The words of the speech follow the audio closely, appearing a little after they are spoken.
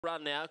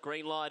Run now,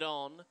 green light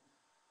on.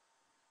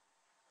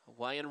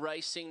 Away and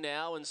racing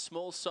now, and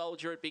Small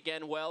Soldier, it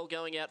began well,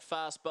 going out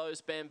fast. Bo's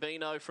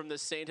Bambino from the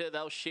centre.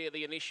 They'll share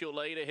the initial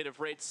lead ahead of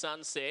Red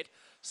Sunset.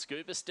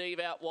 Scuba Steve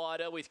out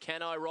wider with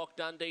Can I Rock,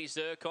 Dundee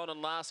Zircon,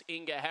 and last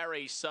Inga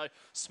Harris. So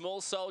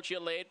Small Soldier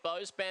led.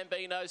 Bo's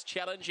Bambino's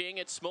challenging.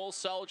 It's Small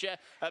Soldier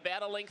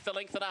about a length and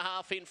a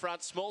half in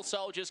front. Small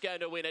Soldier's going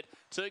to win it.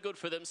 Too good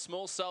for them.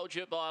 Small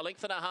Soldier by a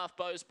length and a half.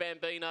 Bo's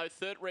Bambino.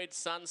 Third Red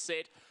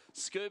Sunset.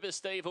 Scuba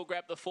Steve will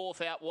grab the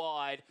fourth out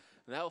wide.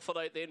 They'll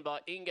followed then by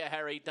Inga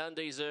Harry,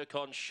 Dundee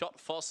Zircon, Shot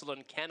Fossil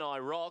and Can I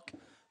Rock.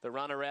 The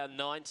run around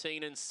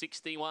 19 and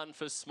 61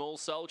 for Small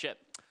Soldier.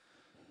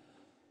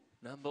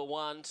 Number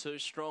 1, too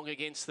strong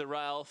against the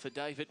rail for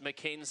David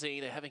McKenzie.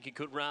 They're having a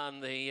good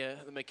run, the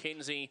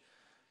McKenzie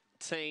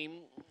team.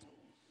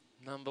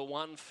 Number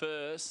 1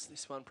 first.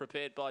 This one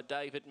prepared by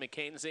David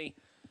McKenzie.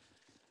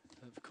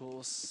 Of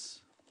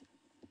course,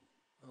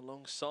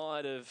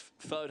 alongside of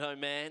Photo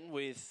Man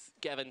with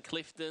Gavin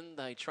Clifton.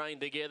 They train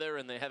together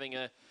and they're having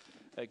a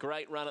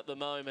great run at the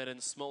moment,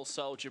 and Small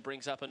Soldier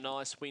brings up a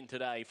nice win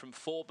today from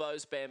 4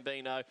 Bo's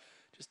Bambino.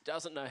 Just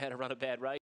doesn't know how to run a bad race.